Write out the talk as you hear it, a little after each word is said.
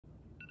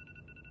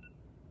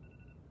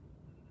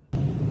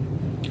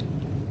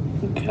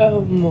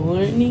Good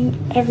morning,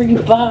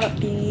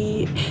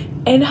 everybody,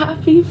 and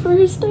happy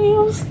first day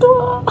of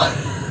school.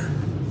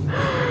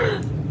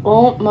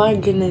 Oh my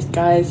goodness,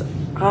 guys,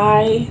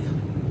 I'm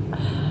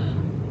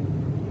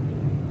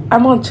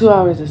on 2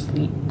 hours of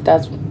sleep.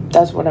 That's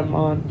what I'm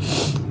on.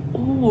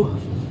 Ooh,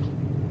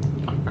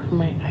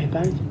 my eye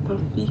bags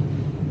puffy.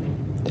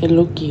 They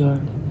look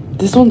cute.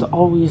 This one's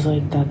always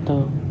like that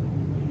though.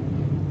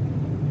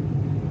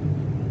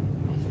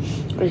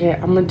 Okay,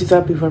 I'm gonna do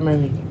that before my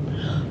makeup.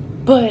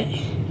 But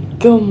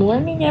good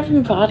morning,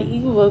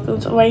 everybody. Welcome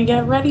to my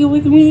Get Ready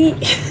With Me.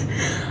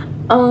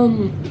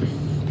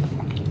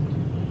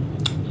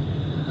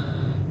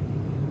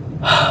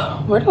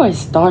 Where do I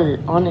start,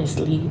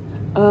 honestly?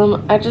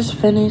 I just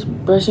finished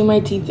brushing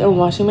my teeth and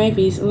washing my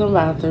face in the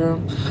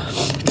bathroom.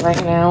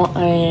 Right now,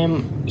 I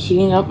am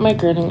heating up my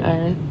curling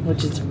iron,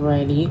 which is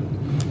ready.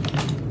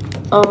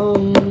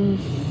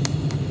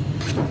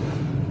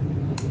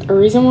 The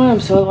reason why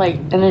I'm so like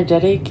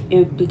energetic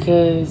is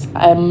because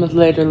I'm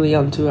literally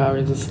on 2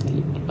 hours of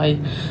sleep. Like,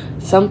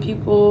 some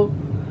people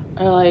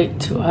are like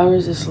 2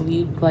 hours of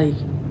sleep. Like,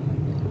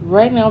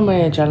 right now my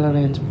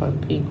adrenaline's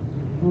pumping,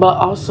 but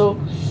also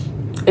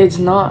it's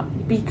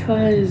not,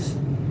 because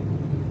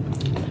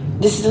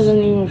this doesn't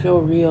even feel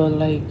real.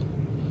 Like,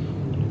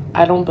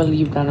 I don't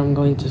believe that I'm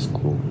going to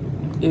school,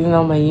 even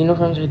though my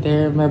uniforms are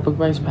there, my book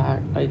bag's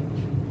packed. Like,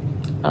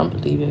 I don't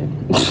believe it.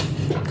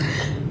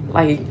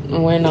 Like,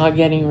 we're not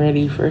getting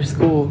ready for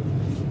school,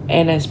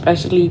 and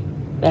especially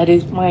that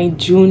is my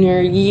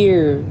junior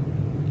year.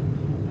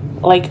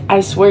 Like, I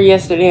swear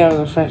yesterday I was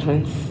a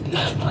freshman.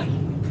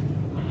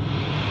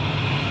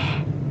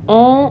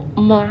 Oh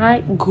my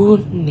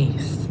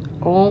goodness.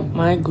 Oh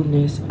my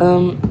goodness.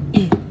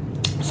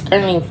 It's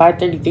currently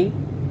 5:33.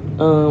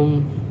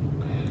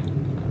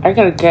 I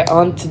gotta get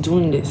on to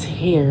doing this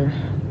hair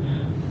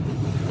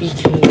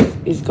because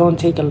it's gonna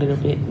take a little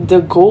bit.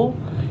 The goal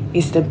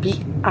is to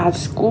be at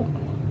school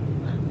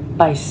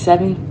by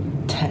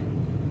 7:10,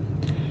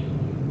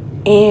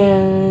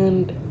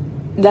 and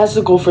that's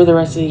the goal for the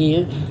rest of the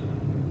year.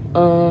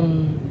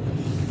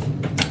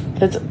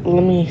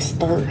 Let me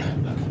start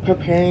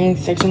preparing,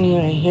 sectioning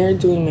my hair,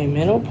 doing my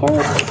middle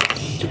part.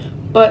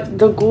 But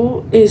the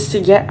goal is to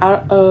get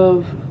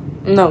to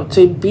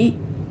be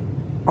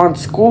on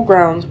school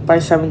grounds by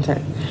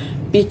 7:10,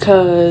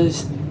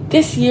 because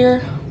this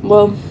year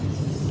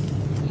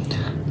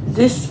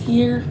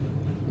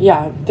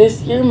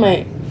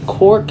my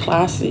core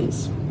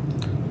classes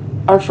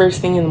are first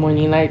thing in the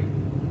morning. Like,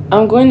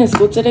 I'm going to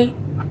school today,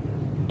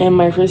 and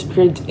my first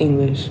period's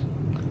English,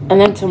 and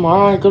then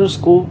tomorrow I go to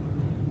school,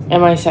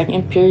 and my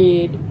second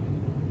period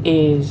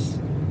is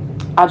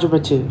Algebra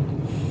 2.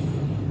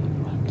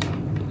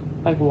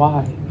 Like,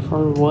 why?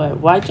 For what?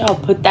 Why'd y'all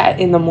put that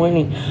in the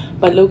morning?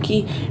 But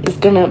low-key, it's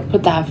gonna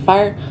put that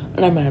fire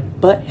under my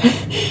butt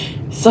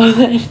so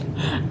that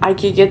I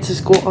can get to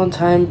school on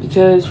time,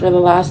 because for the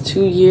last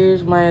 2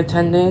 years my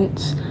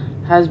attendance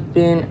has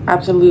been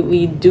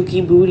absolutely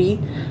dookie booty.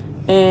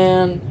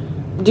 And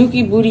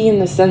dookie booty in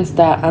the sense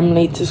that I'm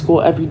late to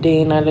school every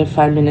day and I live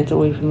 5 minutes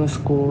away from the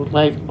school.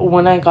 Like,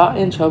 when I got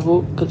in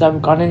trouble, because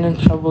I've gotten in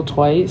trouble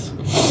twice,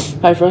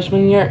 my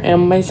freshman year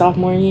and my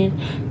sophomore year,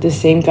 the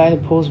same guy who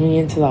pulls me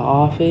into the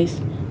office,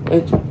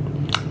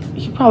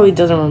 he probably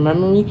doesn't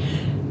remember me,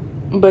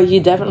 but he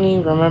definitely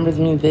remembers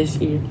me this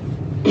year.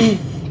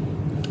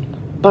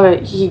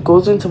 But he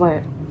went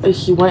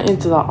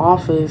into the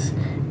office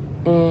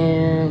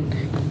and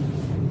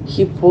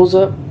he pulls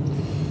up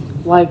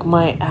like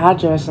my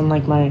address and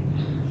like my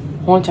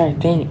whole entire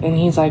thing, and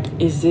he's like,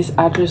 "Is this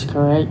address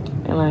correct?"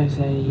 And I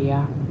said,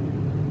 "Yeah."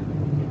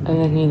 And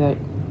then he's like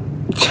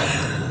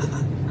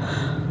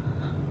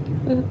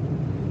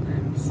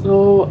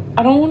so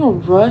I don't want to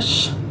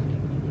rush.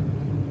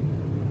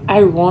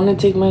 I want to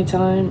take my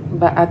time,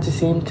 but at the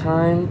same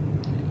time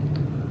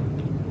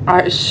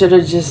I should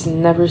have just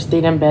never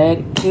stayed in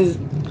bed, because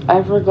I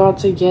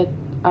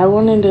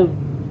wanted to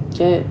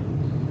get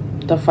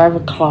the 5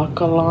 o'clock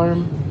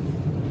alarm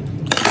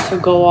to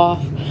go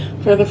off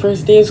for the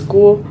first day of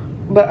school,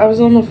 but I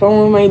was on the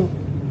phone with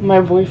my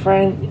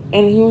boyfriend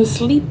and he was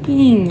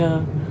sleeping.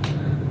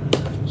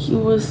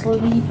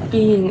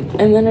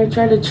 And then I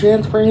tried to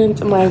transfer him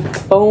to my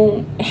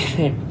phone and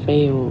it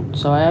failed,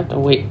 so I have to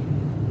wait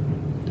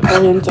for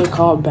him to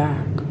call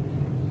back.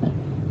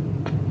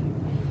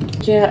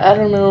 Yeah, I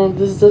don't know,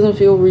 this doesn't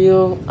feel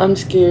real. I'm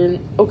scared.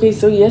 Okay,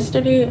 so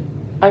yesterday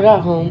I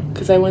got home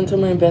because I went to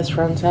my best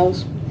friend's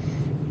house.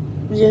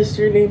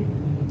 Yesterday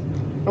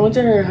I went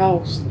to her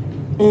house,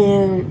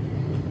 and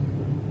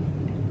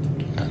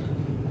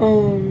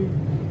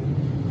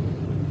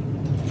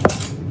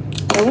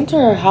I went to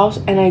her house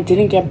and I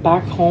didn't get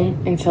back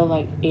home until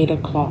like 8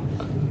 o'clock.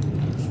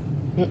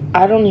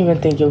 I don't even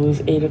think it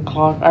was 8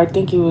 o'clock. I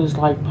think it was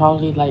like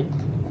probably like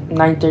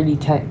 9:30,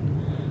 10.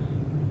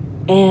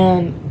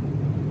 And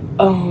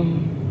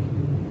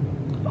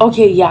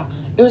okay, yeah,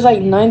 it was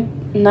like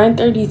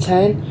 9:30,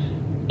 10.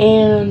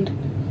 And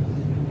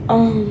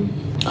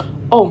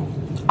oh,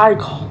 I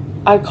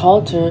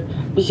called her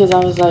because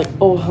I was like,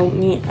 "Oh, help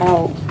me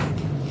out."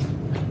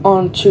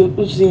 on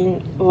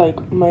choosing like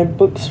my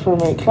books for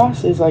my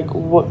classes, like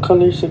what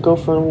colors should go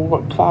for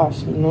what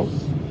class, you know,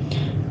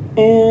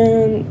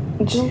 and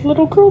just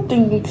little girl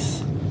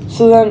things.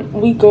 So then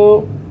we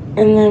go,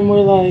 and then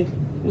we're like,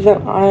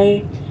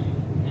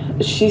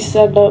 she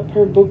set up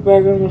her book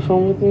bag on the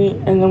phone with me,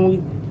 and then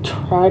we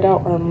tried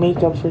out our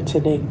makeup for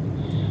today,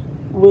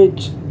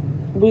 which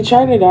we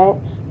tried it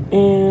out,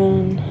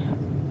 and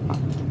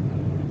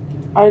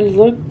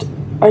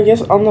I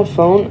guess on the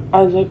phone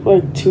I looked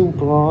like too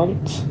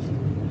bronze.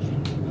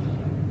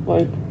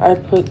 Like I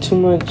put too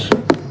much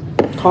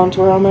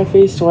contour on my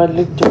face, so I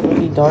looked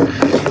really dark.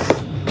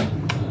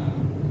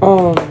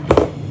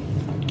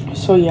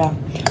 So yeah,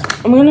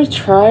 I'm gonna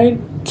try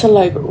to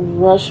like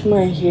rush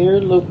my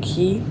hair low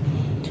key,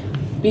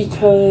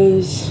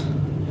 because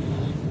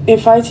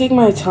if I take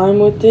my time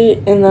with it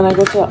and then I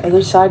go to the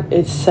other side,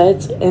 it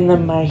sets, and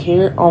then my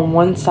hair on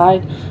one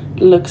side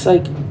looks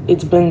like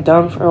it's been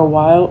done for a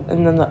while,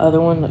 and then the other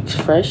one looks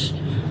fresh.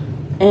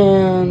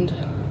 And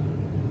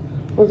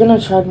we're gonna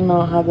try to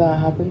not have that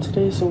happen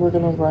today, so we're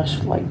gonna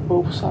rush like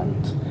both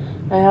sides.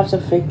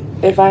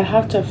 If I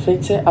have to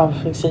fix it, I'll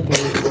fix it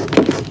later.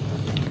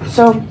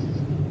 So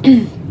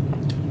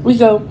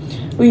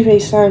we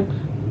FaceTime,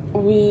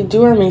 we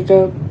do our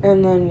makeup,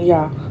 and then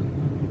yeah.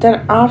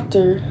 Then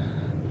after,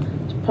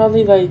 it's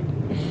probably like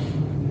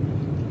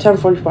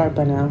 10:45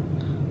 by now.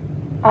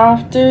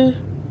 After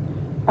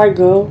I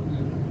go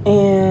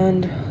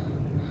and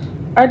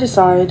I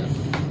decide,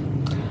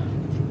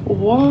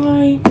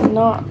 why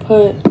not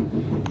put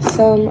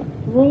some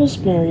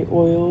rosemary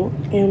oil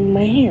in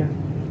my hair?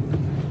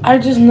 I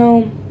just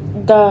know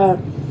that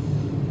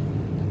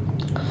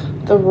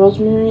the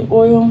rosemary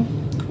oil,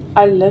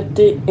 I left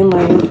it in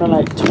my hair for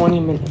like 20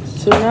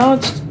 minutes. So now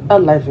it's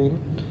 11.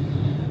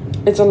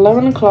 It's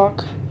 11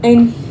 o'clock,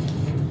 and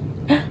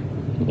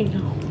you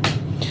know,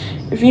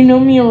 if you know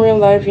me in real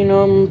life, you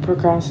know I'm a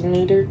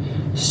procrastinator.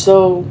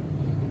 So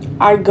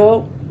I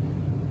go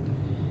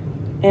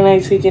and I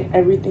take an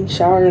everything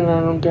shower, and I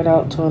don't get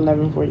out till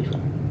 11:45.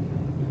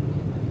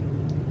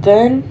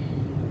 Then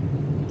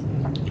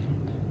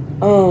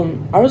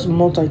I was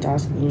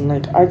multitasking.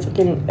 Like I took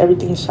an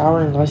everything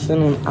shower in less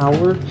than an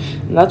hour,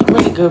 and that's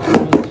pretty good for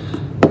me.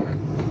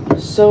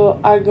 So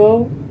I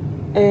go,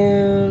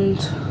 and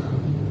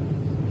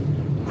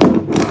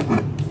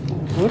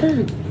what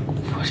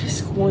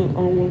is going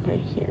on with my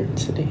hair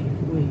today?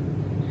 Wait,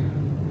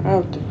 I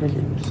have to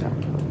figure this out.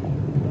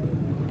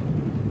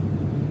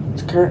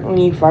 It's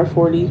currently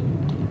 5:40.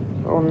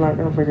 Oh, I'm not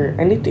gonna figure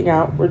anything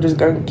out. We're just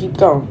gonna keep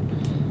going.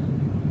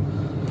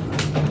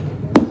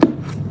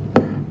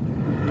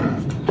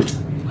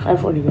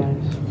 5:40,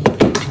 guys.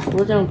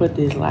 We're gonna put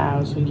this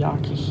loud so y'all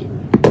can hear.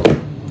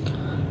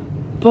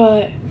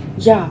 But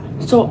yeah,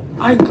 so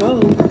I go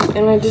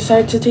and I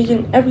decide to take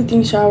an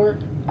everything shower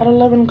at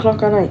 11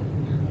 o'clock at night.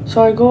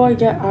 So I go, I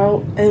get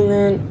out, and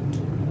then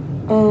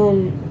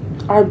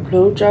I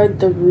blow dried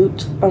the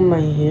roots of my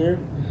hair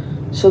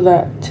so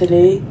that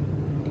today,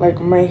 like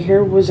my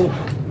hair wouldn't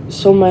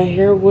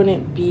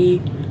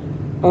be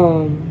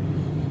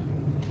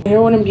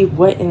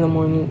wet in the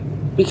morning,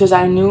 because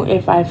I knew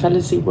if I fell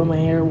asleep with my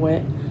hair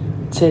wet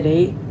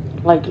today,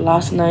 like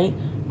last night,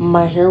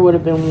 my hair would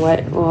have been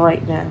wet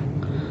right now.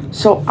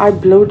 So I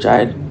blow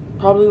dried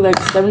probably like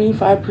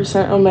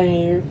 75% of my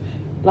hair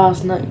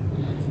last night.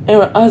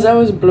 And as I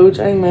was blow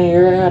drying my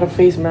hair, I had a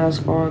face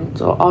mask on,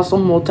 so also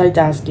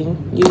multitasking,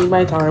 using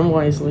my time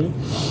wisely.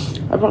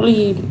 I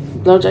probably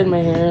blow dried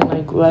my hair in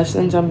like less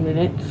than 10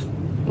 minutes,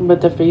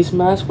 but the face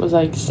mask was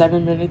like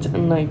 7 minutes,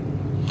 and like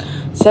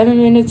 7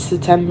 minutes to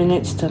 10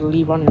 minutes to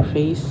leave on your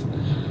face.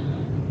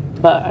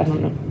 But I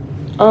don't know.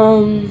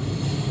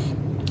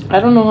 I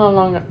don't know how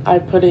long I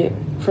put it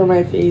for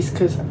my face,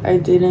 because I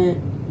didn't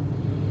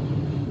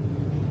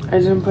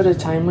put a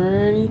timer or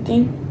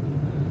anything.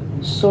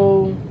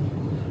 So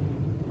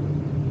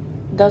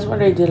that's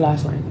what I did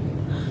last night.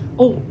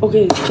 Oh,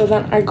 okay, so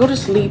then I go to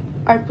sleep.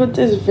 I put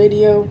this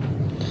video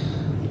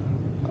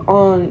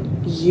on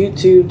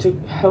YouTube to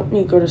help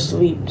me go to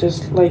sleep,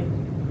 just like,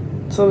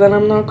 so that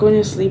I'm not going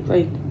to sleep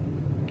like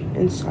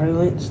in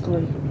silence.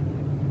 Like,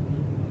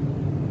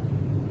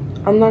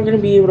 I'm not gonna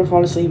be able to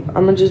fall asleep.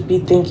 I'm gonna just be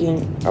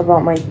thinking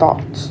about my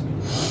thoughts.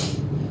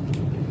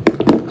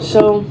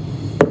 So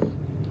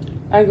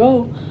I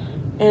go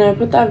and I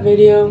put that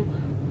video.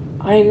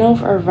 I know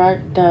for a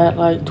fact that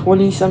like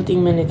 20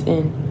 something minutes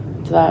in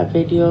to that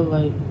video,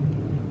 like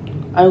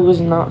I was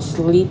not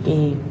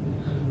sleeping.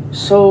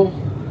 So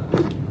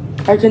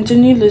I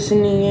continued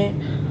listening it.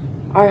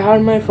 I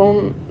had my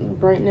phone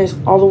brightness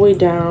all the way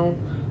down.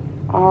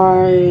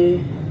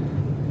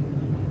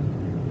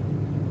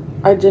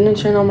 I didn't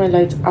turn on my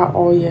lights at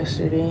all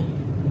yesterday.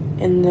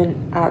 And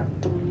then at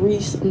 3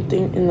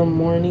 something in the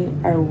morning,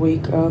 I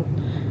wake up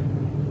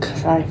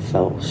because I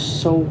felt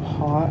so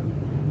hot.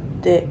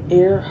 The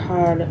air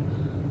had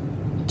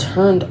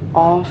turned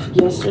off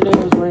yesterday. I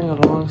was wearing a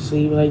long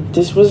sleeve. Like,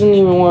 this wasn't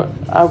even what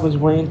I was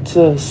wearing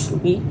to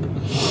sleep.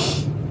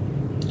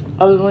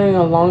 I was wearing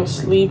a long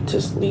sleeve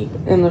to sleep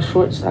and the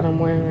shorts that I'm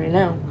wearing right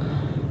now.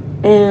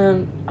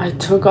 And I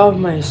took off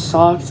my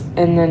socks,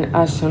 and then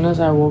as soon as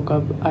I woke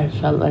up, I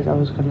felt like I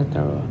was gonna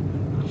throw up.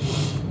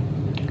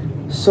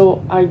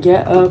 So I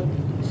get up,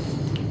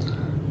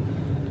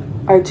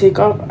 I take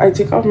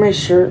off my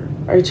shirt,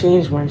 I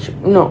change my shirt.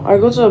 No, I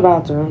go to the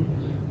bathroom,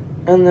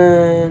 and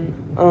then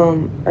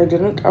I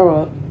didn't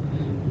throw up.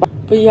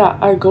 But yeah,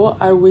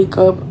 I wake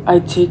up, I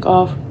take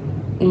off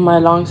my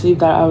long sleeve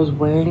that I was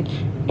wearing,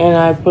 and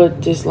I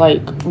put this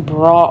like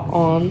bra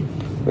on,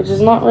 which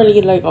is not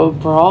really like a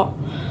bra,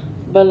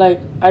 but like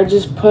I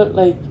just put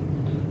like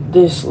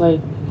this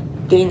like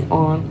thing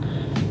on,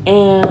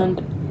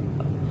 and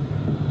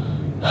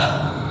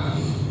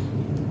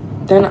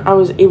then I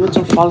was able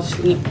to fall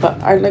asleep.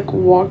 But I like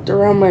walked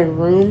around my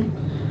room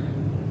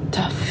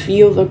to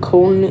feel the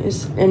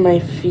coldness in my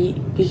feet,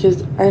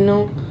 because I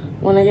know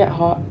when I get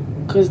hot,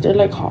 because they're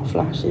like hot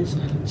flashes,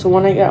 so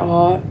when I get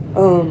hot,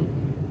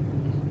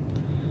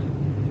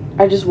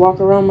 I just walk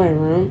around my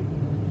room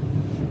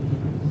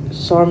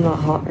so I'm not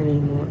hot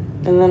anymore.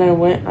 And then I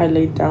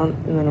laid down,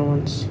 and then I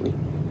went to sleep.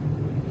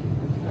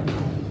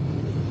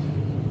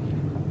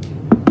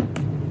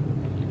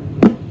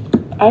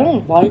 I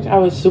don't like I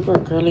was super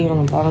curly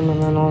on the bottom,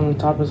 and then on the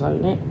top is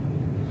like,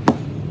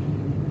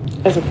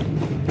 it's okay.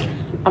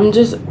 I'm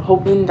just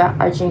hoping that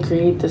I can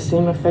create the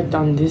same effect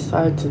on this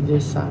side to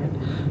this side,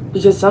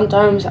 because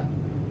sometimes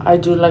I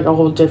do like a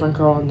whole different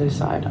curl on this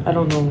side. I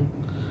don't know.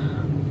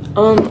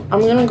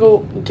 I'm gonna go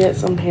get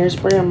some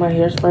hairspray. On my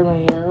hairspray my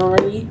hair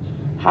already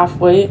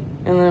halfway,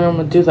 and then I'm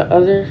gonna do the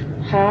other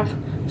half,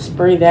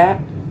 spray that,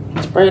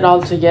 spray it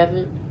all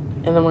together,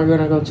 and then we're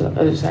gonna go to the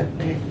other side of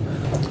the hair.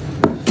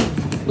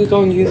 We're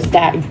gonna use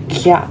that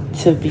got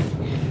to be,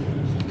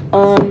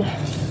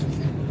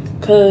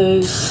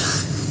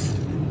 cause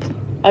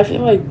I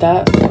feel like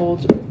that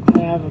holds. I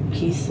have a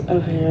piece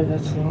of hair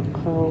that's not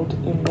curled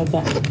in the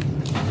back.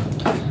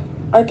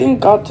 I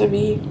think got to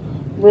be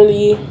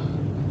really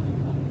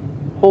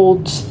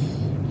holds.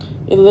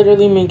 It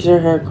literally makes your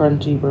hair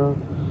crunchy, bro.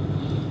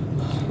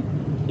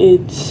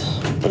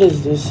 What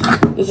is this?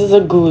 This is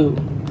a glue.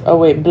 Oh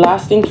wait,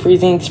 blasting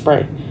freezing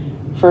spray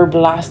for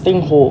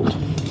blasting hold.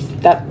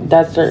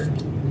 That's the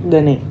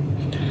name.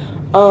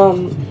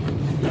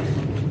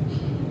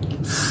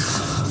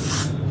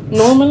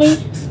 Normally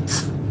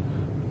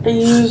I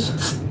use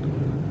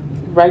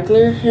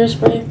regular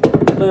hairspray,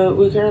 but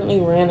we currently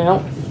ran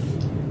out,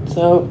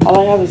 so all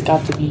I have is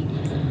got to be.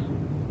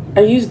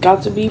 I use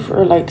got to be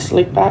for like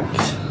slick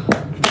backs.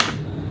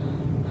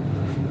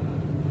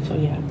 So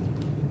yeah.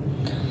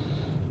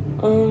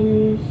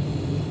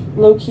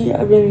 Low-key,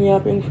 I've been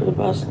yapping for the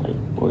past like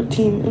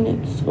 14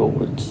 minutes, so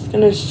we're just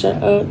gonna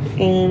shut up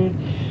and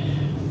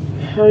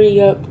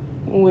hurry up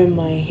with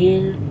my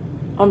hair.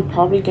 I'm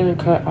probably gonna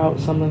cut out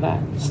some of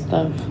that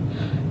stuff,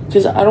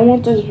 because I don't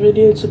want this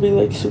video to be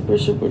like super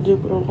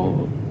duper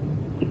long.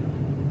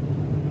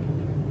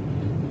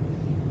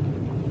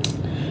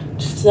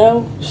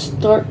 So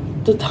start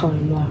the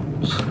time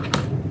lapse.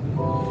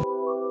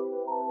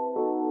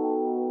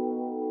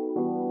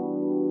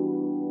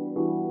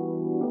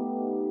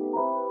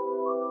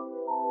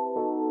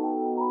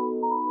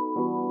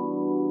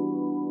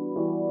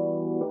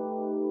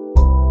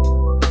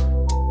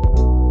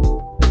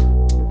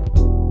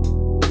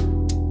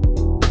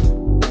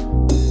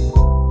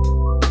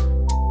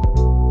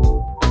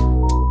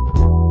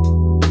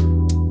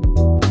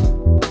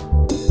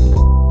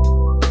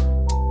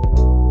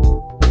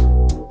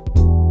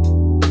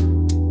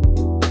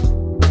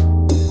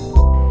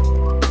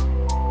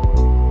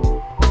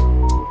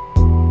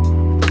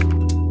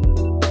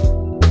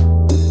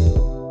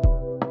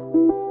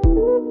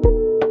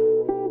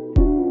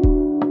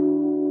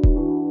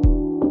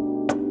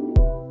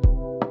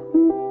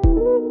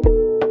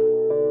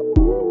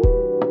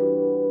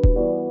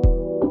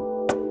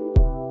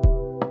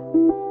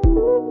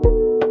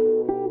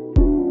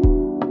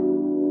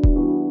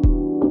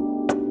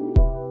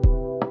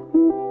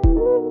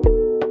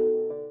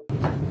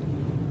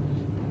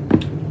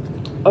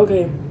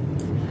 Okay,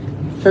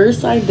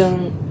 first I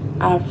done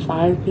at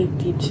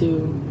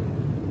 5:52.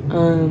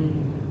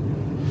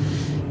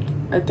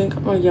 I think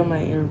I'm gonna get my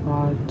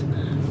AirPods,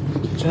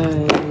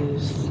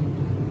 because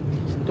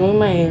doing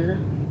my hair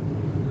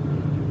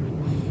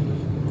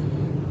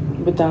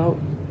without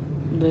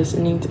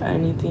listening to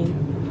anything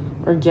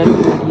or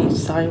getting ready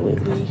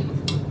silently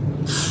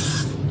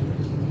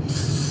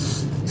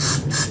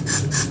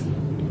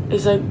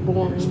is like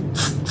boring.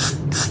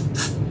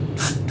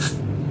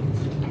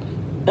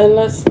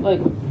 Unless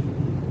like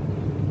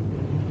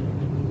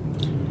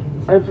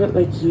I put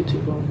like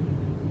YouTube on.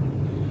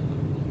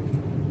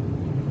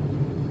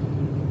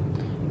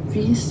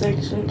 These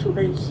sections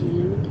right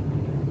here,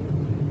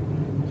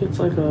 it's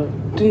like a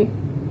do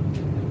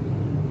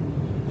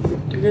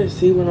you guys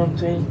see what I'm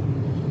saying?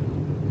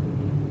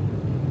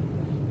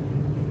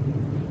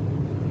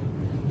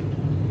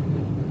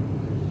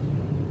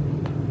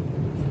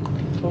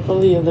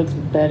 Hopefully it looks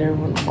better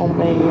when all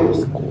my hair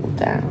is cooled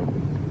down.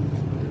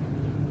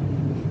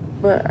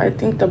 But I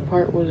think the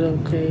part was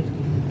okay.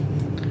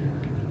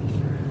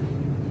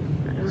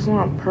 It's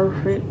not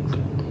perfect,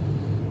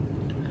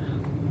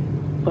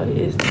 but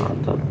it's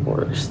not the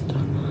worst.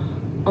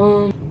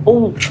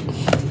 Oh,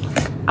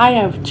 I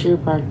have cheer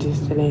practice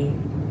today.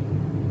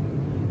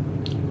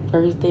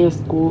 First day of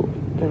school,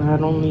 and I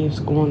don't leave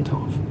school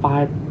until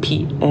 5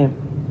 p.m.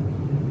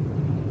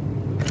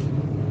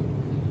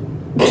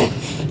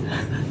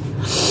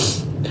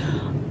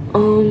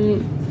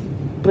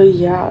 But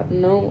yeah,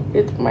 no,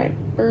 it's my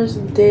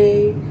first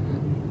day,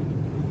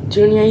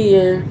 junior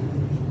year,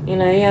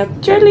 and I have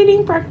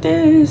cheerleading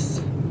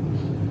practice.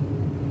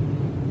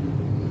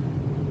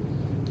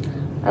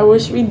 I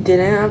wish we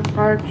didn't have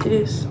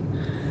practice,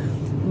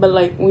 but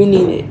like we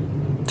need it,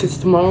 because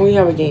tomorrow we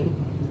have a game.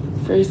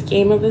 First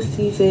game of the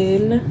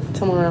season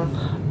tomorrow.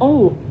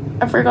 Oh,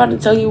 I forgot to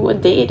tell you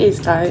what day it is,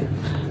 guys.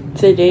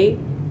 Today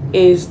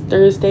is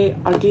Thursday,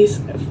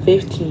 August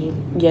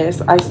 15th.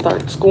 Yes, I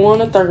start school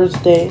on a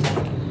Thursday.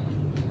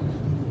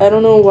 I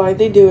don't know why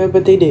they do it,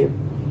 but they do.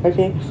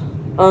 Okay.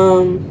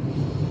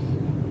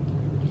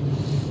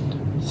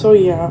 So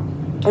yeah,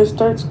 I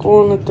start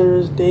school on a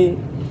Thursday.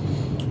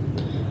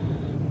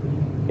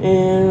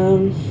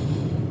 And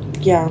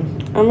yeah,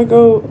 I'm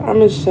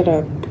gonna shut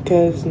up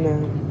because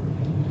now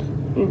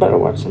I'm about to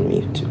watch some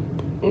YouTube.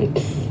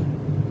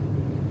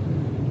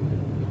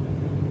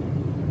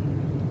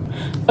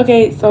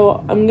 Okay,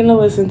 so I'm gonna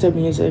listen to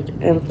music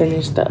and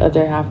finish the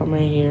other half of my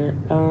hair.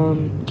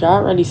 Y'all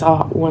already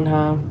saw one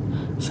half,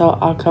 so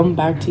I'll come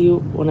back to you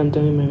when I'm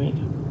doing my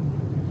makeup.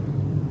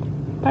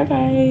 Bye,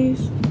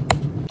 guys.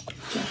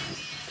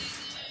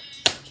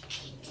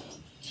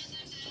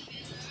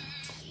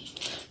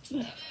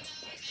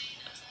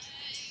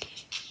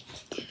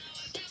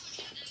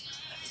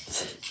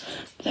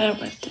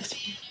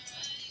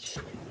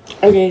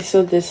 Okay,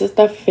 so this is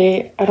the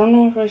fit. I don't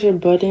know if I should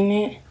button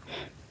it.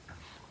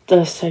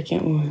 The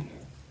second one.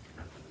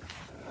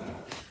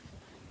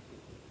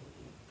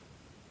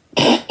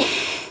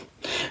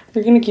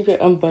 We're gonna keep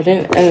it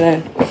unbuttoned, and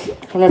then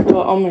when I put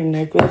on my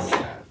necklace,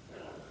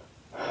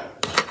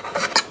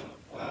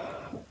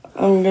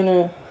 I'm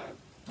gonna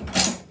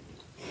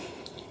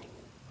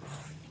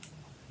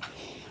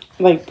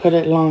like put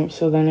it long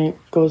so then it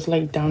goes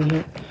like down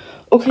here.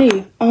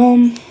 Okay,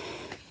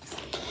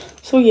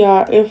 so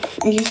yeah, if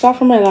you saw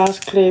from my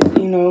last clip,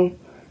 you know,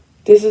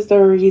 this is the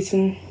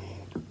reason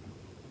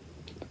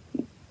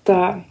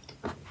that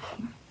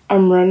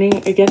I'm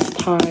running against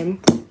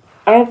time.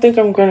 I don't think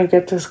I'm gonna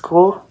get to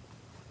school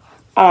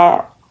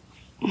at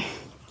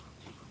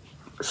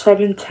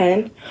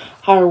 7:10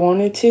 how I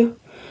wanted to,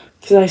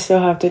 because I still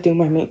have to do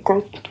my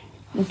makeup.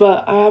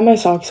 But I have my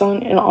socks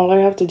on, and all I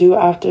have to do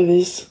after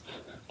this,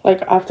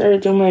 like after I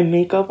do my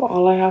makeup,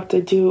 all I have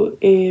to do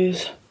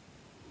is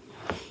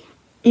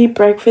eat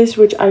breakfast,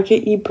 which I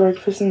could eat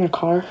breakfast in the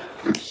car.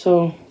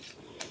 So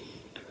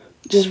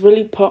just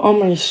really put on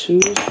my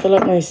shoes, fill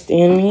up my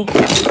Stanley,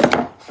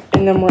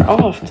 and then we're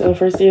off to the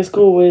first day of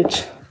school,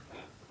 which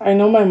I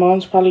know my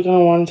mom's probably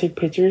gonna want to take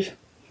pictures.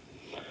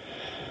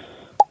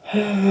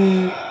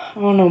 I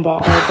don't know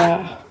about all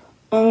that.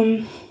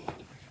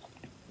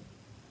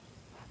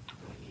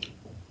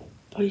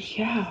 But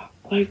yeah,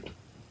 like,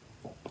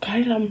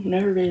 guys, I'm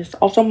nervous.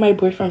 Also, my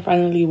boyfriend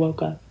finally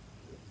woke up.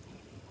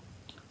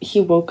 He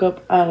woke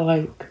up at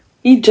like,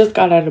 he just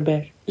got out of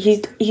bed.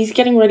 He's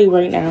getting ready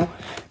right now,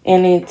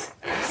 and it's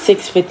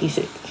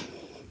 6:56.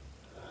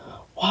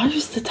 Why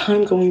is the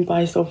time going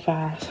by so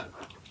fast?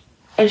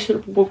 I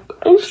should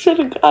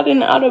have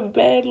gotten out of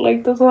bed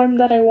like the time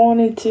that I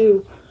wanted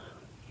to.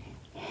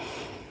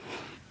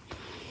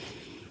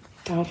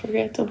 Don't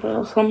forget to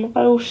put some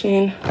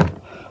lotion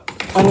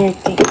on your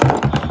thing.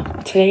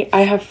 Today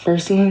I have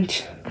first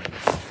lunch,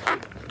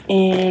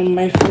 and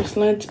my first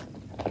lunch,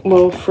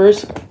 well,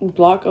 first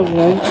block of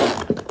lunch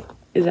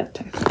is at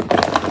 10.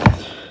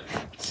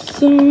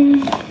 So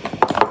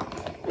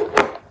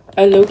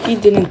I low-key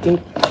didn't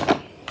think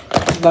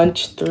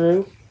lunch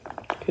through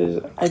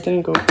because I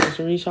didn't go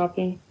grocery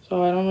shopping,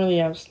 so I don't really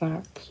have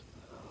snacks.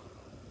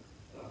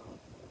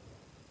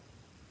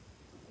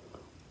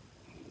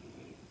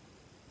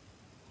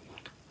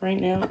 Right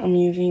now I'm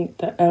using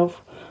the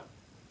e.l.f.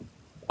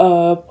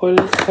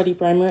 Poreless Putty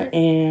Primer,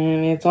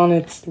 and it's on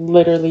its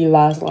literally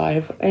last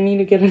life. I need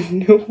to get a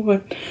new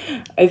one.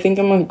 I think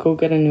I'm gonna go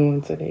get a new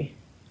one today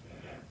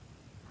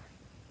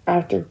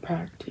after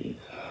practice.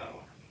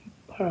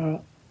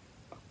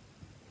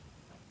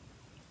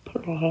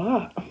 Put a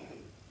lot.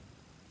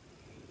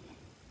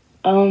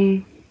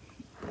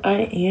 I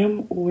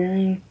am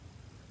wearing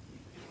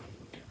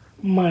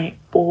my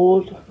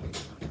old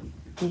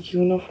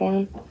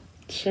uniform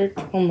shirt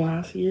from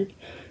last year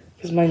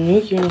because my new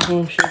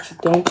uniform shirts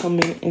don't come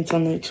in until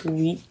next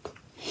week.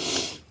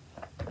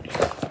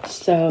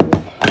 So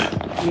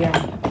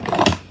yeah,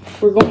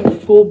 we're going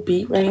full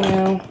beat right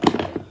now,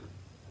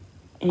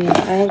 and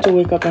I have to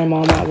wake up my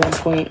mom at one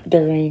point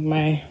during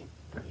my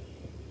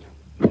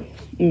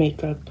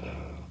makeup.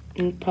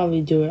 I'll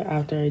probably do it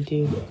after I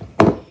do.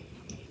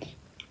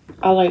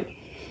 I like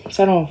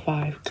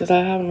 7:05 because I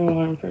have an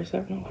alarm for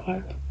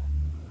 7:05.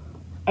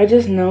 I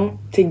just know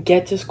to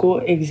get to school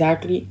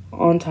exactly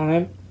on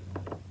time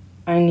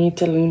I need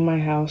to leave my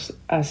house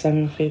at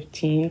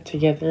 7:15 to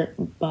get there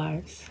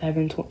by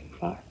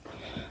 7:25.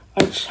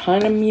 I'm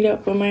trying to meet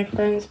up with my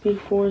friends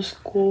before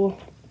school,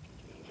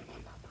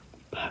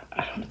 but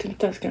I don't think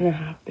that's gonna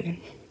happen.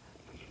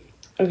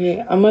 Okay,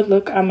 I'm gonna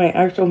look at my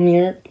actual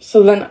mirror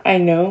so then I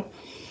know.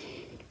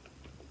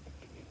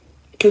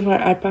 Because my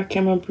iPad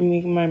camera be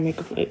making my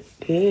makeup look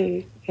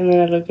good. And then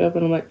I look up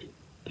and I'm like...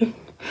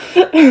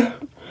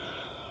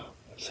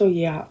 So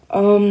yeah,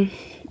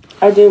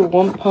 I did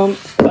 1 pump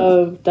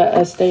of the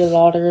Estee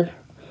Lauder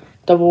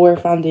Double Wear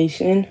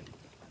Foundation.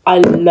 I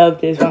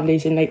love this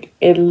foundation. Like,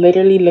 it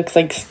literally looks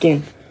like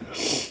skin.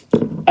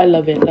 I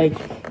love it. Like,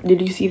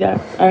 did you see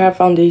that? I have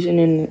foundation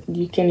in it.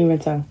 You can't even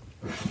tell.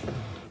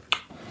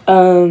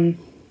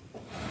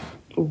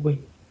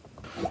 Wait.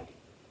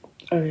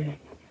 Okay.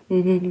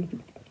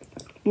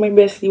 My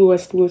bestie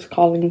was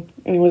calling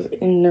and was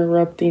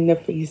interrupting the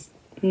face.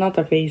 Not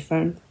the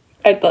FaceTime.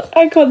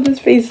 I called this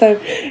FaceTime.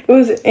 It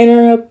was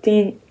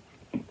interrupting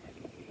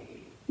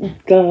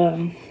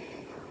the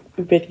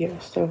video,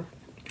 so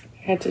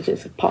I had to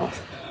just pause.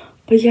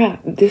 But yeah,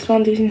 this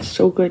foundation is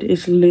so good.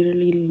 It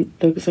literally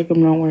looks like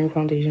I'm not wearing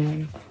foundation right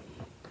now.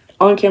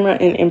 On camera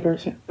and in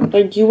person.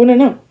 Like, you wouldn't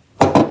know.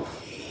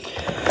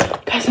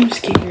 Guys, I'm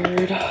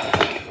scared.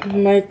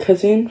 My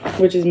cousin,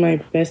 which is my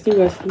bestie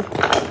Wesley,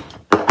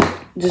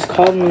 just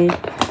called me.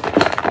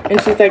 And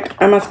she's like,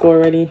 I'm at school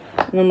already.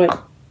 And I'm like,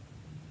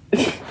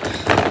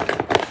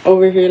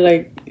 over here,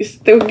 like,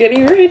 still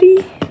getting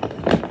ready.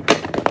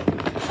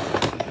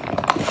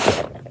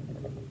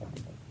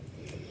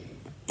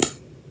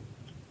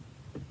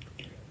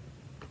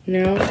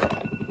 Now,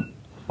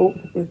 oh,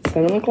 it's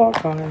 7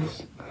 o'clock,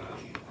 guys.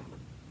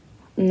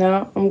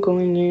 Now I'm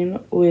going in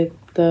with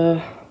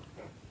the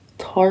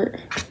Tarte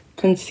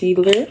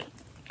concealer,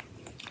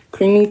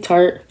 creamy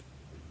Tarte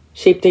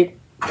Shape Tape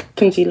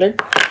concealer.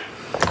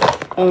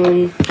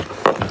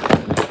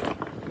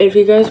 If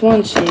you guys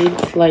want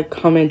shades, like,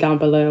 comment down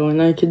below,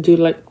 and I could do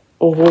like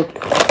a whole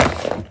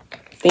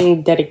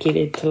thing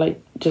dedicated to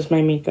like just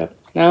my makeup.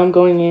 Now I'm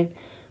going in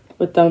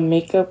with the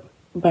Makeup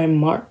by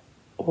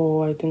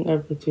Oh, I think I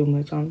put too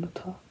much on the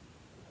top.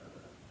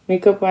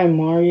 Makeup by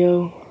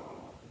Mario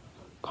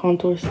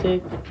contour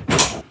stick.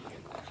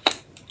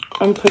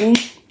 I'm putting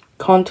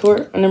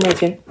contour under my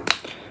chin.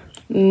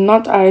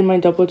 Not to add my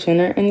double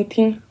chin or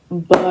anything,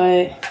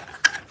 but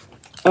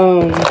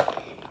oh,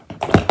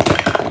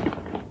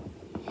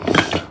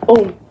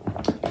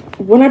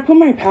 when I put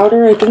my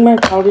powder, I think my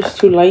powder's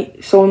too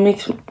light, so it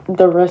makes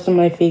the rest of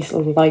my face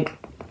light.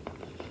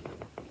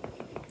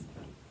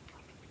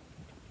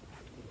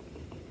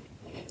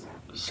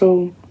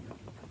 So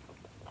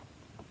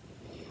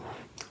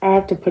I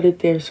have to put it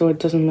there so it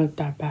doesn't look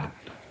that bad.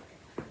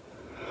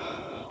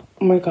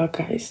 Oh my god,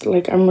 guys,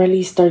 like, I'm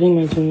really starting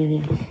my junior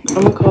year.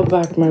 I'm gonna call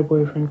back my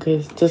boyfriend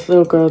because this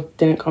little girl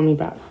didn't call me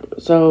back.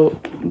 So,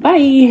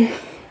 bye!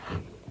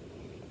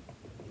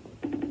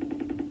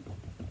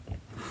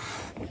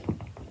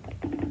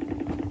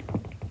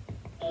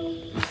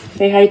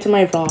 Say hi to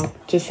my vlog.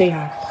 Just say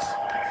hi.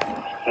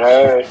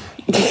 Hi.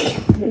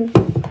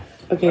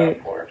 Okay.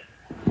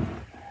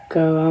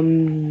 Go,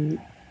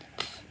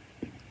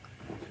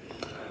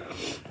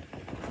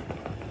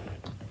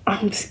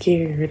 I'm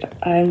scared.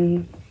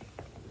 I'm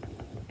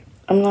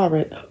not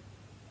ready.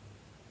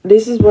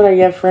 This is what I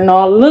get for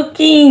not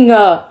looking. We're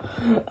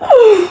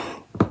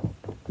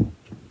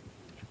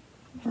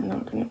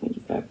not gonna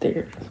leave that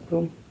there.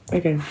 So,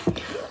 okay.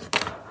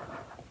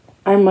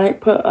 I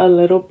might put a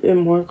little bit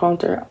more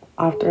contour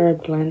after I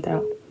blend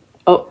out.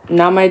 Oh,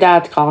 now my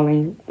dad's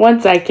calling.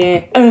 1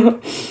 second.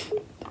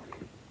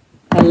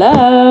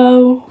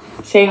 Hello.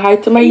 Say hi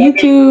to my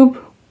YouTube.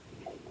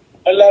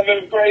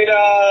 11th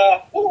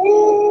grader.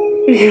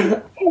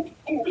 Woo-hoo.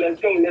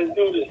 Let's go. Let's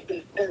do this.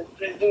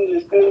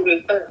 Let's do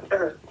this.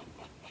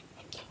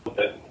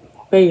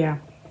 But yeah.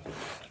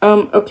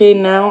 Okay,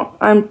 now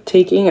I'm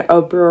taking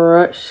a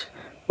brush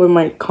with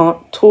my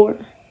contour.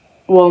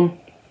 Well,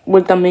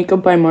 with the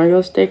Makeup by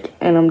Mario stick,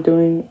 and I'm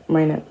doing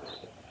my nose.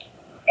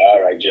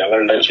 All right, Jill. I'm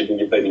gonna let you do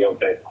your video,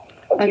 okay?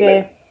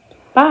 Okay.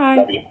 Bye.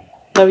 Love you.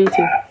 Love you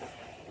too.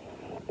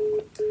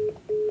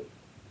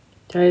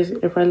 Guys,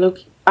 if I look...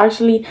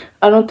 Actually,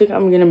 I don't think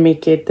I'm gonna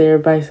make it there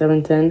by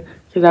 7:10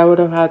 because I would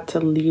have had to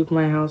leave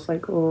my house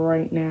like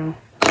right now.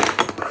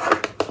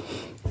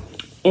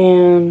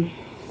 And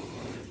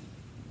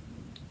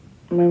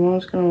my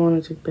mom's gonna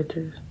want to take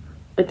pictures.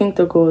 I think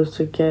the goal is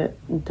to get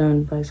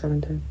done by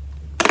 7:10.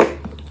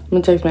 I'm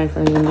gonna text my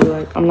friends and be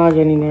like, I'm not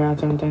getting there at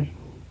 7:10.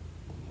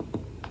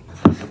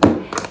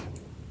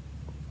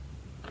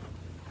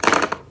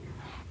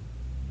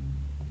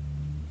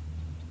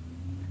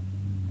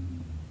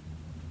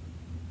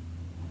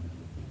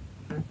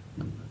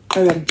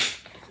 Okay.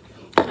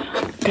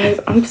 Guys,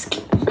 I'm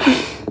scared.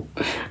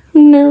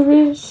 I'm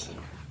nervous.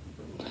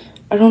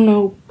 I don't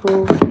know,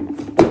 bro.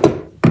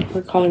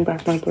 We're calling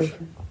back my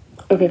boyfriend.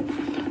 Okay.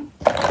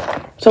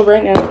 So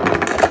right now,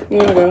 I'm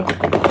gonna go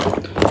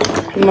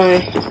with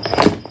my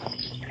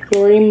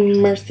Laura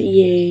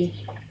Mercier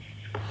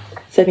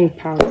setting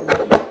powder.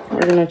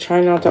 we're gonna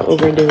try not to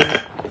overdo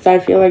it. Because I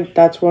feel like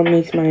that's what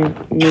makes my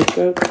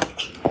makeup.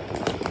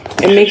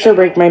 It makes or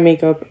break my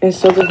makeup. And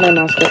so does my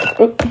mascara.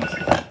 Oh.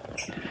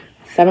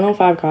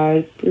 7:05,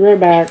 guys. Be right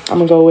back. I'm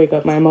gonna go wake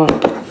up my mom.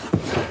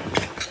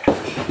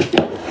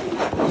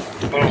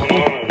 Hold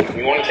on.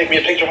 You want to take me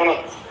a picture? Hold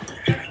on.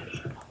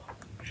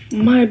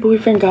 My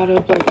boyfriend got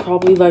up like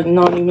probably like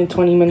not even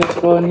 20 minutes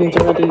ago and he's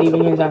already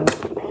leaving his house.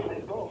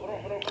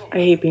 I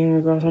hate being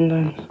a girl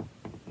sometimes.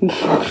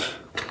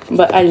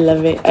 But I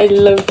love it. I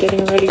love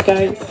getting ready,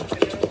 guys.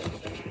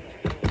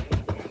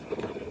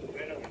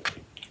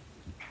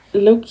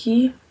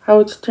 Low-key, how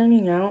it's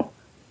turning out,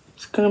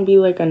 it's gonna be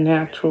like a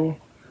natural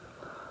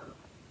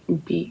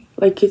beat.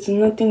 Like, it's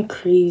nothing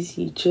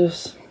crazy,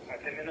 just...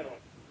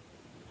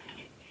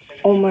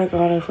 Oh my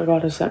god, I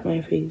forgot to set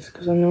my face.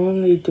 Because I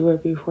normally do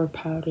it before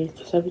powder.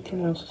 Because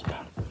everything else is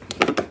powder.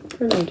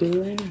 We're gonna do it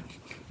right now.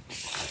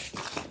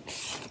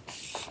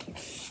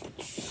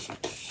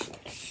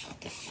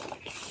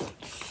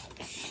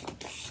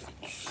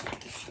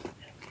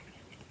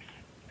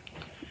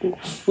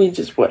 We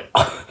just went...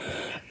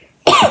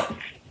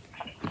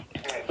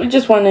 we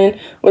just went in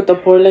with the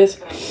Poreless.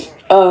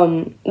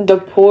 The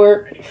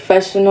Pore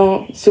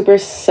Professional Super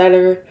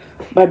Setter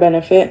by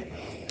Benefit.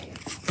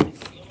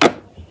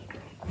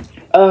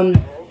 I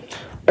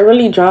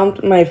really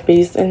drowned my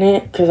face in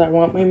it because I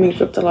want my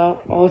makeup to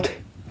last all day.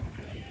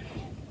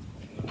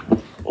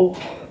 Oh.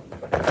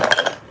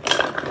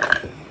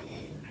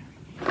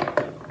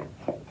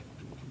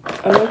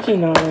 I'm actually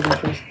not ready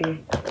for school.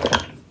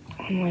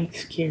 I'm like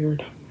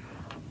scared.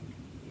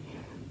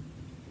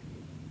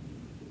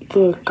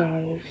 Look,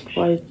 guys,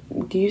 like,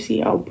 do you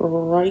see how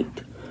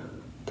bright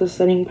the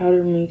setting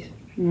powder makes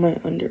my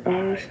under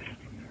eyes?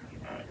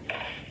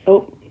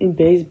 Oh,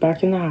 Bae's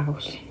back in the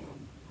house.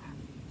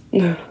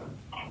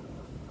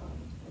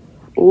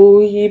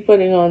 Oh, he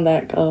putting on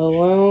that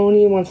cologne.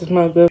 He wants to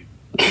smell good.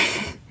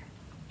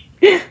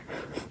 You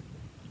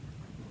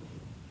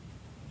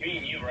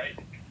mean you, right?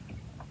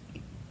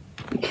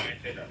 I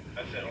say that.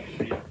 I said only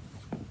for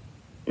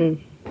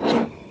you.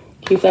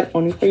 He said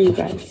only for you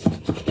guys.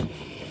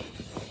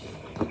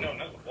 No,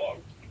 not the vlog.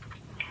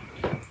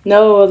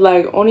 No,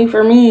 like, only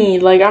for me.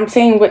 Like, I'm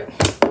saying what...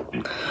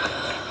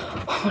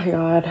 Oh my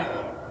god.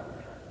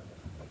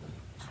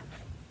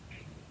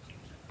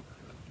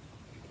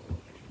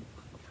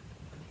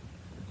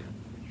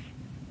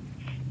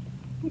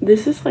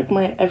 This is like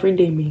my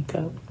everyday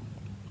makeup.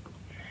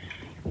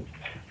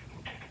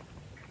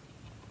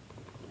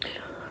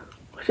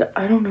 Which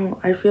I don't know.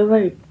 I feel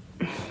like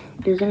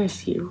you're gonna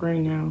see it right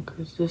now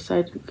because this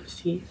side you can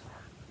see.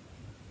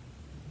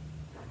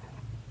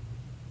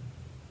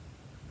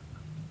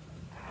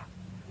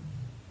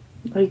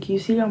 Like, you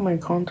see how my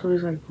contour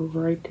is like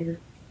right there.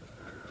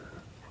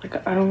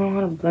 Like, I don't know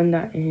how to blend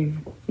that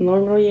in.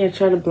 Normally I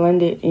try to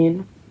blend it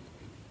in.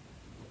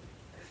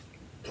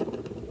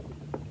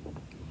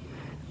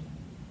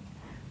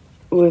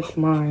 With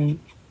my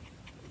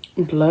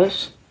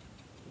blush.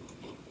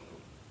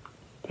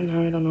 And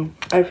now I don't know.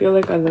 I feel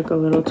like I look a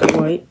little too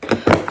white.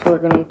 So we're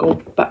gonna go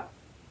back.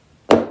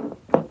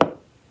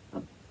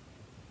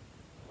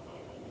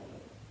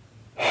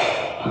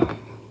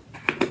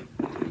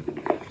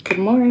 Good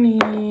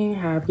morning.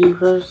 Happy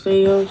first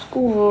day of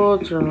school.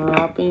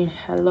 Dropping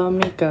hella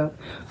makeup.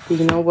 But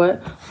you know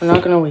what? We're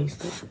not gonna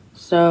waste it.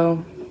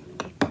 So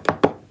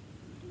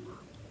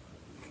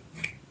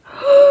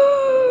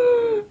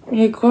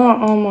it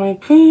got on my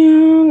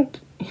pants.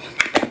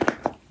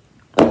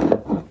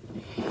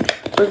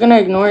 We're gonna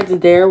ignore it's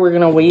there. We're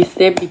gonna waste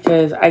it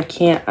because I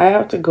can't. I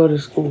have to go to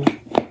school.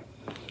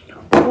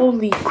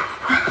 Holy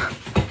crap.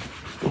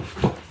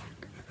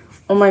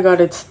 Oh my god,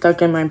 it's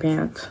stuck in my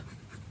pants.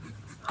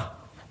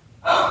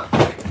 I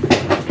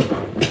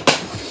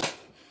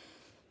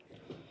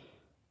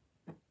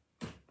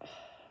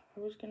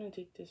was gonna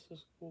take this to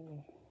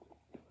school.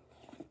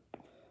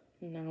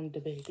 Now I'm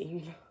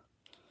debating.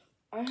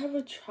 I have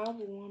a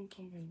travel one,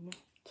 but my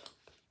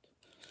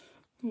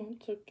mom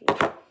took it.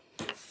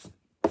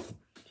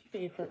 She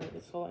paid for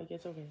it, so like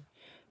it's okay.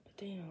 But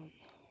damn.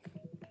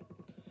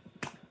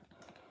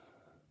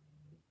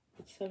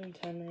 It's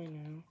 7:10 right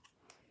now.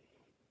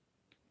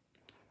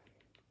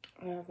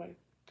 I have like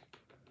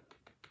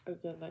a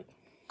good like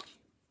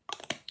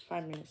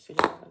 5 minutes to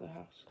get out of the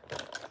house.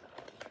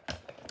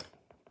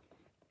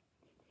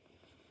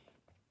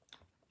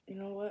 You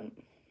know what?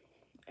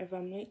 If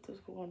I'm late to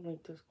school, I'm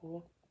late to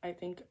school. I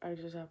think I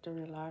just have to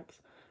relax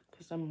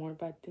because some more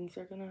bad things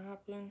are gonna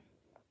happen.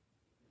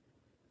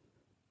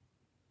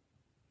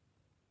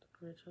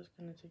 We're just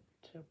gonna take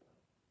a chill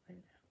right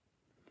now.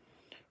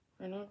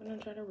 We're not gonna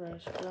try to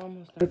rush. We're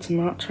almost done. It's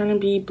not trying to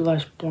be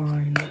blush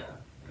blind.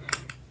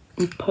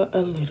 Put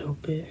a little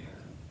bit.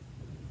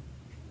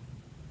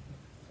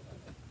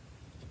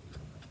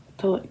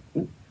 To like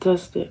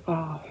dust it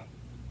off.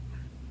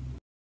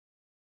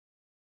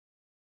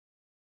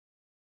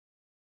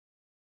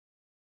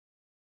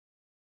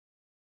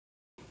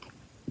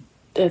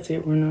 That's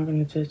it. We're not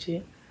gonna touch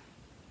it.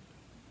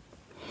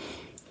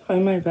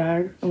 Find my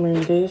bag. I'm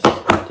wearing this,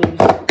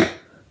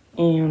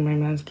 and my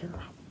mascara.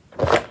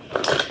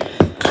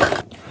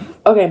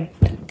 Okay,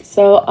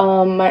 so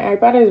my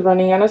iPad is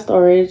running out of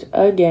storage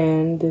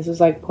again. This is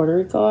like Puerto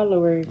Rico all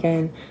over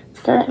again. It's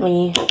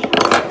currently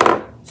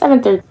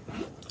 7:30.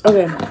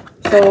 Okay,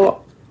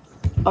 so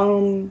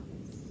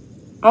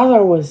as I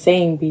was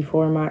saying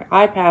before, my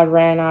iPad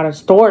ran out of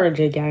storage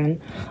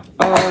again.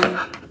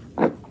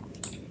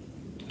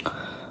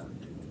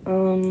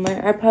 My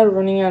iPad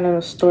running out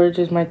of storage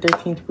is my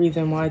 13th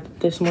reason why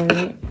this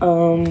morning.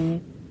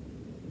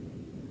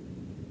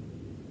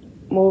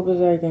 What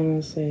was I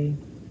gonna say?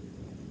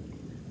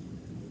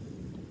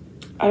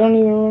 I don't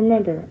even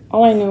remember.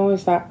 All I know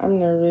is that I'm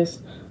nervous.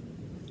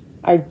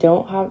 I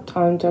don't have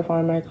time to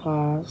find my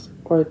class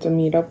or to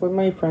meet up with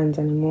my friends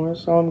anymore,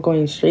 so I'm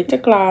going straight to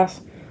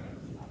class,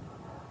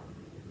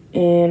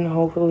 and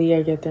hopefully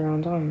I get there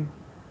on time.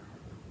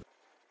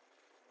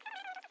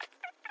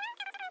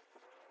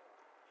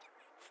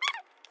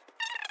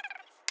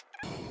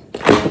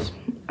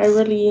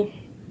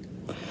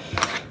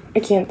 I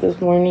can't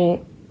this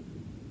morning.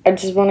 I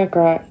just want to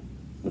cry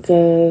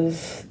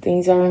because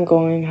things aren't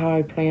going how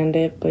I planned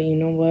it, but you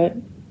know what?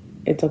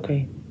 It's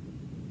okay.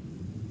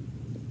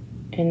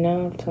 And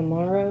now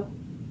tomorrow,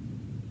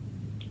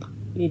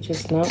 you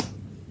just know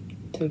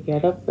to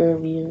get up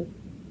earlier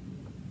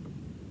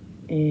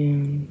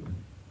and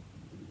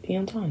be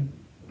on time.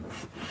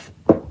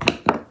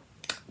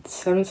 It's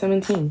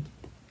 7:17.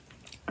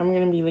 I'm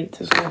gonna be late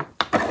to school.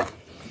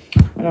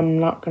 And I'm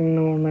not gonna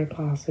know where my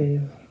class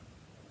is.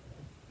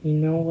 You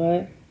know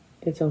what?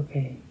 It's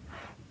okay.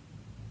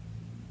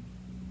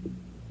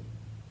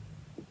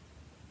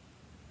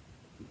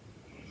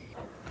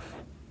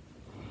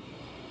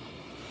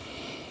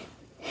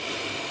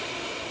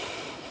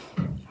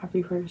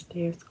 Happy first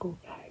day of school,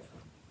 guys.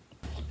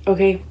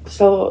 Okay,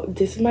 so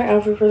this is my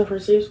outfit for the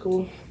first day of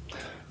school.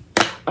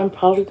 I'm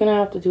probably gonna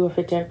have to do a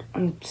fit check.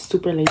 I'm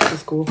super late to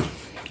school.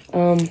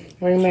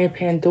 Wearing my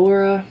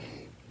Pandora,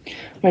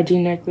 my G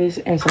necklace,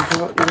 and some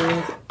pearl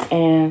earrings.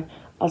 And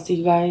I'll see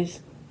you guys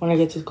when I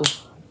get to school.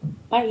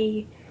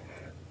 Bye.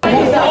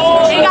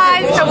 Hey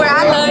guys, so we're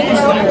at lunch.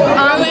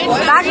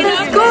 Back to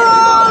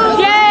school!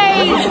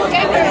 Yay!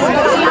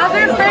 How's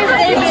your first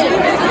day been?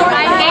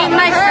 I named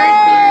my first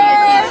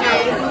period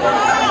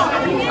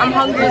teacher. I'm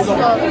hungry as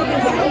fuck.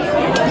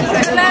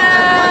 Hello!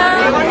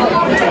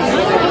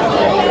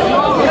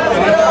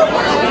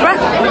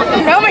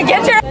 Come and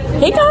get your...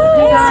 Hey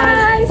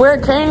guys! We're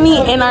currently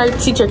in our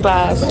teacher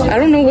class. I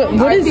don't know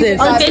what is this?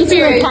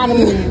 Teacher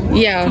Academy.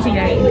 Yeah.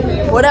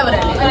 Whatever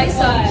that is.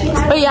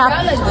 But yeah.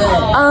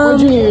 We're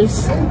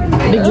juniors.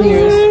 Big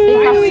juniors.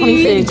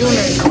 Big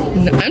 26.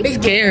 No, I'm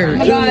scared.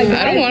 I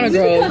don't want to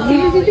grow up. Do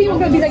you think we're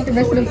gonna be like the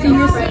rest of the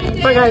seniors?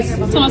 But guys,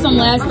 Tell us some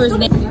last first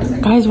day.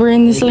 guys, we're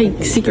in this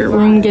like secret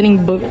room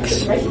getting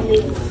books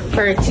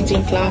for a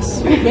teaching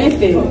class.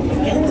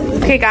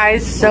 Okay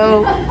guys,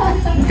 so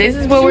this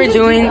is what we're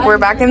doing. We're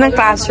back in the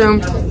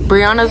classroom.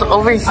 Brianna's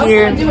over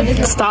here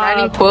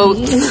writing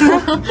quotes.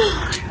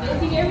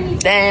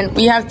 Then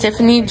we have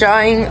Tiffany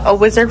drawing a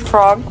wizard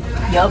frog.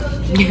 Yep.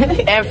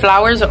 And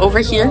flowers over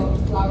here.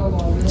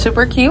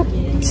 Super cute.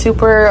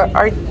 Super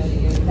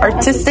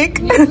artistic.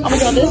 Oh my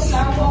god, this.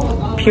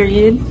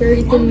 Period.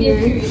 Very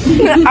demure.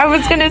 I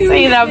was gonna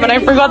say that, but I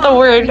forgot the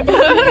word.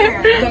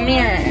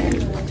 Demure.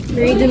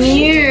 Very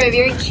demure.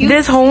 Very cute.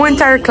 This whole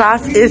entire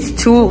class is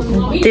to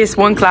this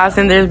one class,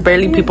 and there's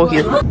barely people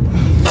here.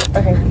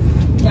 Okay.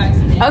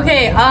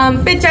 Okay,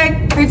 fit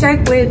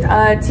check with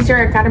Teacher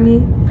Academy,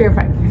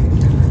 verified.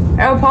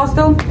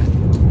 Aeropostale,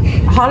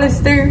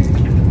 Hollister,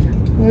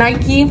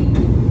 Nike,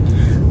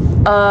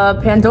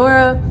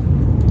 Pandora,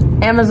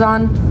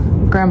 Amazon,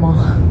 Grandma.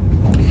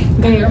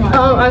 Okay,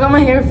 I got my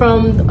hair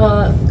from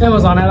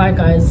Amazon. I like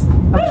guys.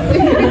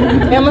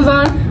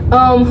 Amazon,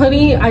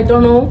 hoodie, I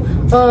don't know.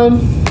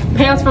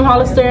 Pants from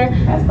Hollister,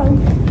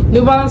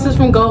 New Balances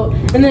from Goat,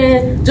 and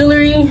then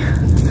jewelry.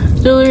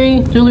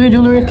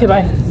 Okay,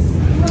 bye.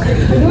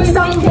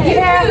 So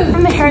hair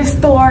from the hair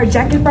store,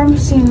 jacket from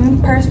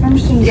Shein, purse from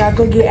Shein. Y'all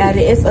go get at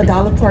it. It's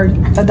 $1.30.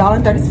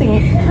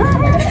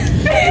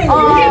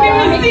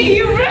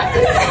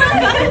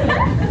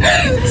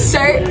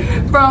 Shirt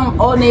from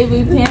Old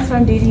Navy, pants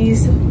from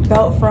DD's,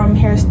 belt from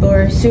hair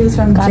store, shoes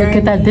from Gotta Journey.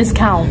 get that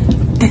discount.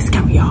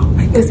 Discount, y'all.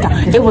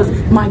 Discount. It was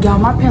my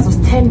pants was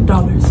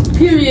 $10.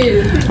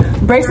 Period.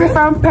 Bracelet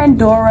from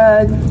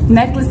Pandora,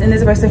 necklace and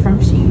this bracelet from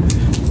Shein.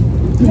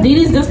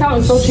 DD's discount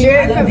is so cheap.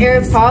 Shirt from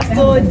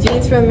Aeropostale,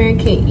 jeans from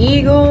American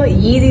Eagle,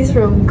 Yeezys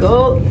from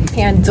Goat,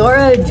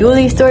 Pandora,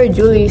 jewelry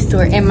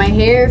store, and my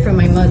hair from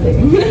my mother.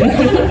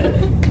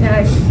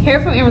 Hair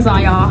from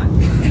Amazon, y'all.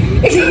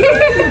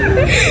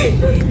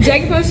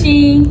 Jacket from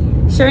Shein,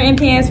 shirt and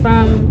pants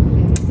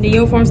from the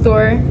uniform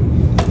store,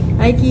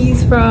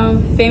 Nikes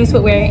from Famous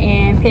Footwear,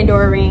 and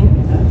Pandora ring.